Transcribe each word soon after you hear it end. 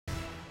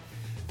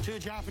Two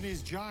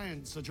Japanese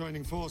giants are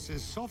joining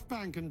forces.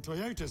 SoftBank and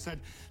Toyota said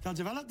they'll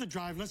develop the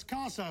driverless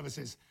car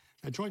services.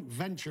 Their joint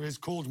venture is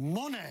called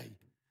Monet.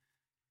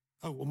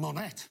 Oh, well,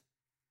 Monet.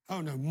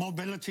 Oh, no,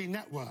 Mobility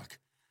Network.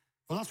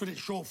 Well, that's what it's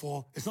short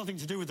for. It's nothing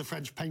to do with the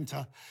French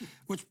painter.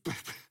 Which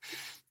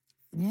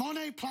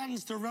Monet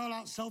plans to roll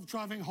out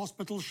self-driving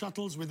hospital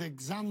shuttles with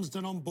exams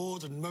done on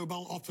board and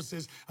mobile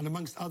offices and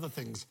amongst other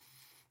things.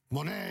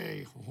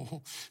 Monet.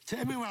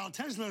 Meanwhile,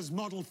 Tesla's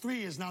Model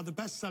 3 is now the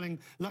best-selling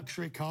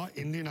luxury car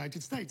in the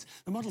United States.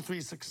 The Model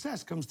 3's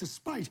success comes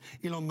despite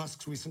Elon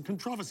Musk's recent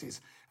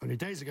controversies. Only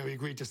days ago, he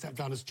agreed to step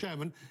down as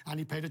chairman, and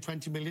he paid a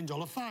 $20 million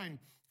fine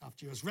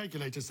after US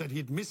regulators said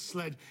he'd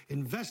misled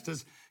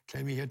investors,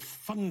 claiming he had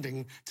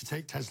funding to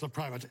take Tesla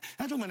private.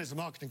 Edelman is a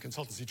marketing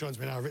consultant. He joins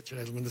me now, Richard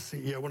Edelman, the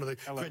CEO, one of the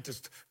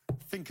greatest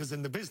thinkers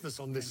in the business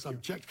on this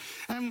subject.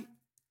 Elon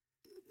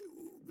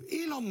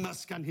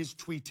Musk and his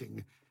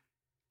tweeting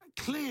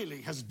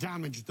clearly has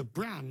damaged the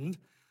brand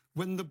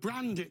when the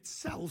brand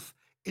itself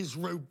is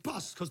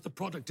robust because the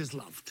product is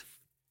loved.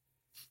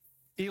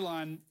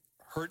 Elon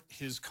hurt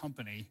his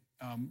company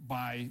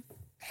by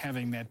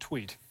having that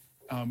tweet.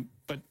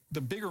 But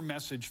the bigger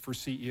message for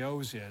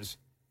CEOs is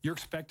you're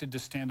expected to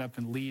stand up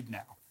and lead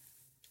now.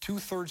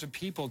 2/3 of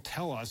people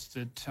tell us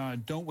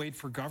that don't wait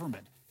for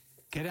government.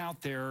 Get out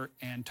there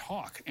and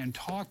talk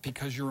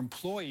because your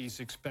employees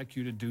expect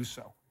you to do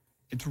so.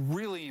 It's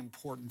really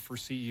important for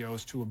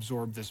CEOs to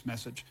absorb this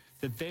message,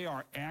 that they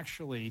are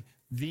actually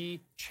the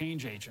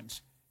change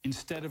agents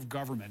instead of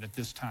government at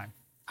this time.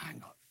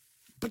 Hang on.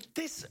 But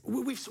this,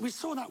 we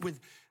saw that with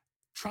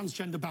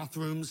transgender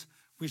bathrooms.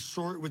 We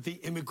saw it with the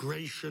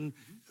immigration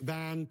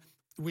ban.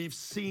 We've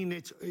seen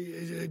it.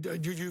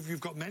 You've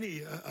got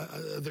many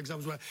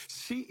examples where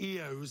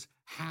CEOs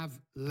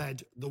have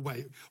led the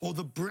way, or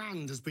the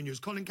brand has been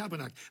used. Colin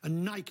Kaepernick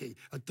and Nike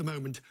at the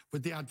moment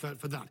with the advert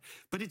for that.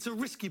 But it's a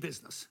risky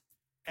business.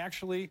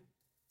 Actually,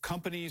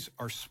 companies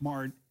are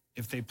smart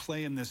if they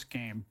play in this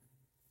game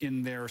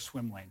in their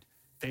swim lane.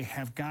 They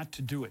have got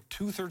to do it.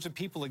 2/3 of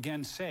people,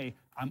 again, say,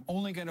 I'm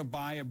only going to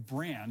buy a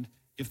brand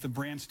if the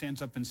brand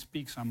stands up and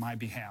speaks on my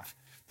behalf.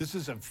 This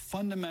is a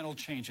fundamental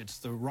change. It's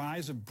the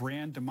rise of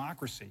brand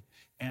democracy.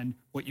 And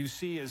what you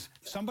see is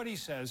somebody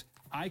says,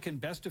 I can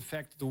best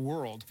affect the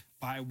world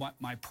by what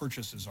my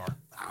purchases are.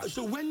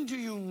 So when do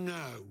you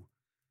know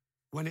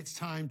when it's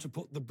time to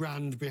put the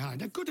brand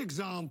behind? A good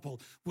example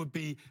would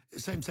be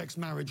same-sex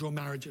marriage, or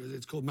marriage,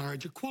 it's called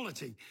marriage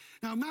equality.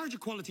 Now, marriage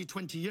equality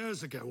 20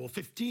 years ago, or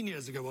 15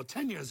 years ago, or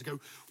 10 years ago,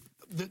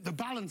 the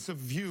balance of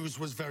views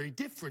was very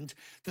different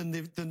than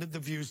the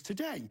views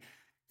today.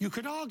 You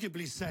could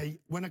arguably say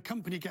when a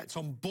company gets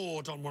on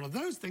board on one of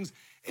those things,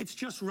 it's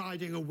just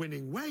riding a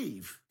winning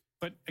wave.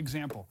 But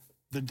example,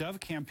 the Dove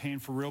campaign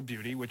for Real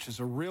Beauty, which is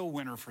a real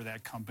winner for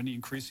that company,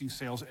 increasing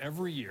sales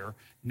every year.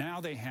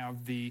 Now they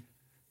have the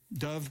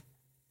Dove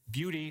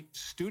Beauty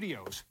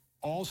Studios,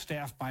 all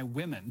staffed by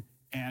women,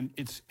 and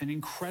it's an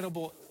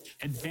incredible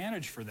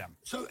advantage for them.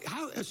 So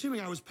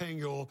assuming I was paying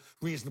your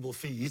reasonable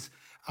fees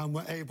and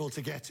were able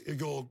to get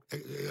your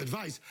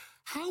advice,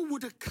 how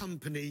would a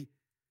company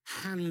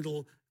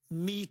handle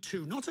Me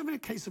Too? Not only a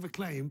case of a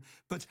claim,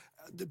 but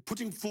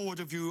putting forward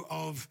a view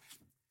of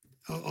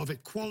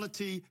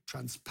equality,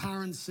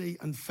 transparency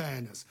and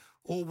fairness?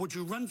 Or would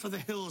you run for the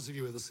hills if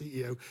you were the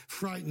CEO,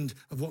 frightened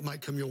of what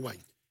might come your way?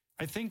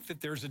 I think that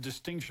there's a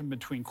distinction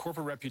between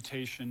corporate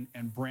reputation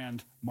and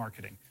brand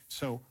marketing.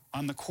 So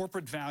on the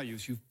corporate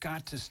values, you've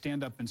got to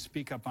stand up and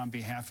speak up on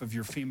behalf of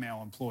your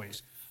female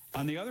employees.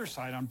 On the other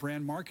side, on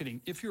brand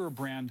marketing, if you're a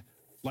brand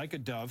like a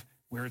Dove,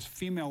 where it's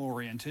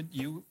female-oriented,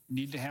 you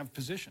need to have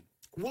position.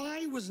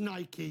 Why was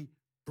Nike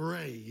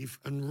brave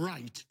and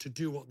right to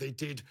do what they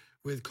did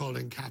with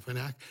Colin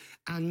Kaepernick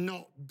and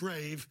not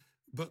brave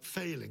but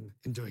failing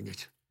in doing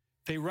it?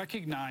 They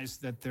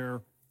recognized that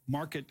their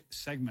market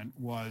segment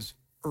was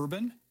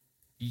urban,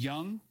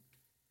 young,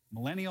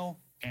 millennial,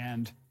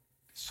 and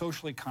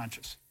socially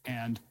conscious.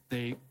 And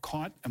they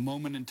caught a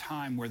moment in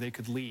time where they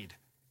could lead.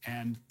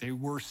 And they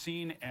were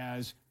seen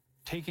as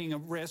taking a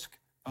risk,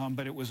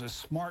 but it was a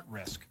smart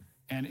risk.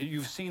 And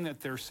you've seen that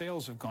their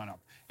sales have gone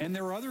up. And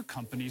there are other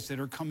companies that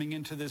are coming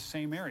into this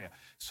same area.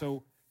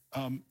 So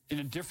in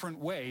a different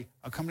way,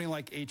 a company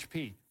like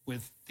HP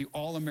with the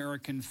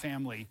All-American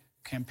Family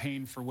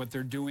campaign for what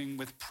they're doing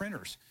with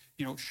printers,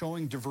 you know,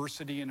 showing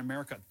diversity in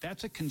America.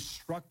 That's a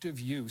constructive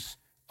use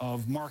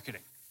of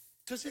marketing.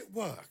 Does it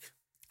work?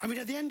 I mean,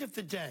 at the end of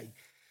the day,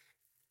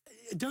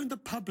 don't the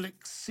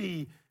public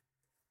see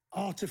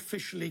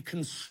artificially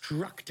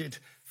constructed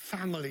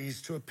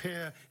families to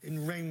appear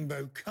in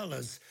rainbow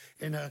colours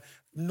in a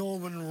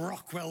Norman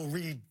Rockwell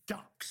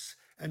Redux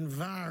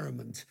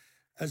environment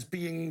as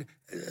being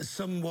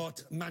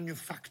somewhat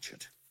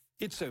manufactured?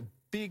 It's a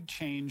big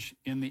change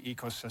in the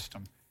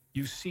ecosystem.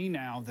 You see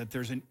now that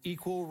there's an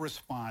equal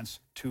response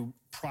to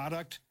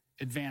product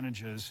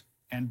advantages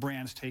and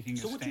brands taking a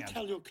stand. So what do you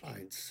tell your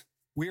clients?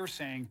 We are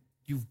saying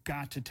you've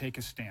got to take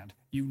a stand.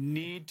 You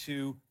need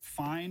to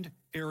find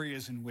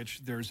areas in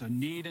which there's a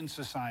need in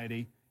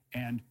society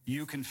and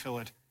you can fill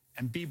it,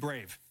 and be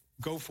brave.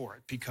 go for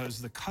it,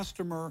 because the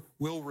customer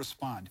will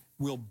respond,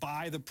 will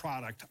buy the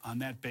product on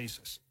that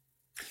basis.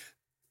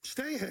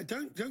 Stay here.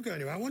 Don't go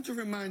anywhere. I want to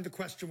remind the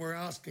question we're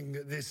asking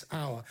this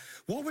hour.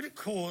 What would it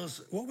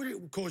cause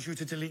you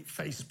to delete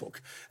Facebook?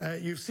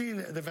 You've seen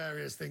the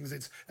various things.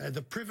 It's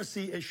the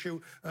privacy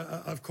issue,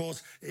 of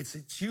course. It's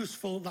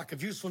lack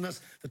of usefulness,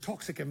 the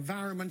toxic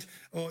environment,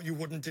 or you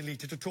wouldn't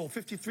delete it at all.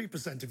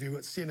 53% of you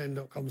at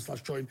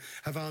CNN.com/join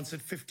have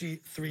answered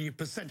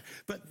 53%.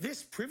 But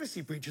this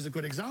privacy breach is a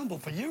good example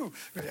for you,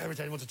 every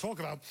day I want to talk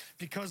about,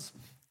 because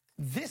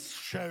this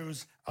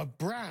shows a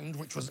brand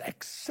which was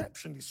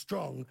exceptionally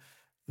strong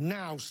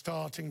now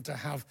starting to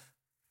have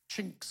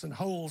chinks and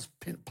holes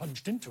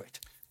punched into it.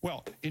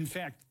 Well, in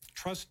fact,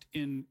 trust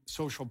in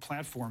social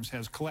platforms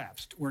has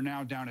collapsed. We're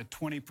now down at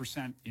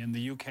 20% in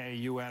the UK,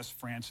 US,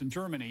 France, and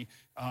Germany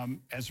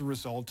as a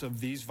result of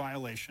these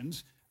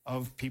violations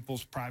of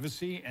people's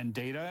privacy and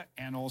data,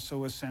 and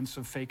also a sense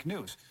of fake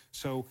news.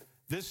 So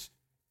this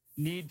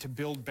need to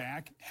build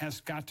back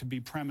has got to be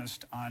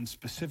premised on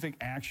specific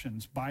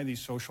actions by these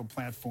social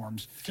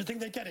platforms. Do you think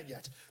they get it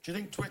yet? Do you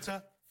think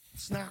Twitter,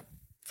 Snap,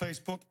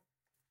 Facebook?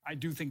 I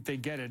do think they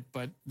get it,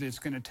 but it's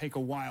going to take a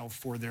while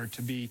for there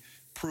to be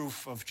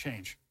proof of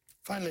change.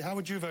 Finally, how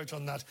would you vote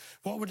on that?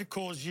 What would it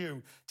cause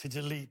you to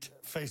delete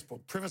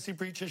Facebook? Privacy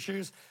breach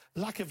issues,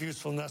 lack of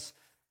usefulness,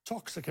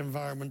 toxic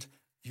environment,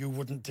 you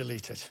wouldn't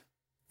delete it?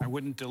 I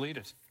wouldn't delete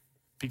it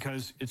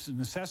because it's a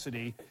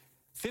necessity.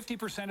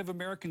 50% of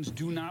Americans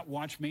do not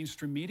watch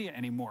mainstream media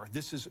anymore.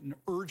 This is an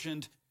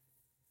urgent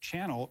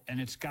channel,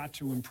 and it's got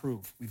to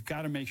improve. We've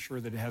got to make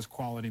sure that it has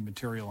quality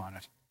material on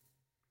it.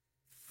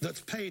 That's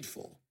paid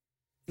for,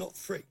 not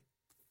free.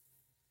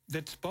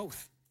 That's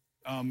both.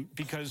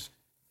 Because,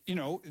 you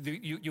know,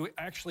 you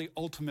actually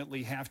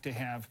ultimately have to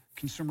have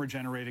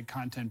consumer-generated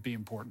content be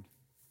important.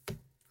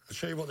 I'll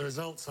show you what the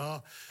results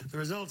are. The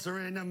results are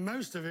in, and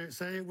most of it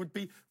say it would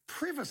be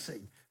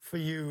privacy for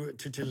you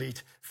to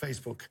delete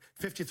Facebook.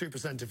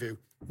 53% of you.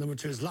 Number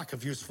two is lack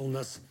of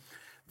usefulness.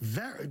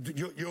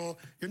 You're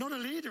not a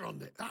leader on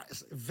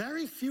this.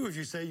 Very few of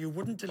you say you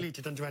wouldn't delete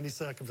it under any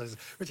circumstances.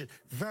 Richard,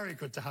 very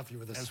good to have you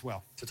with us. As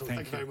well.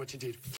 Thank you very much indeed.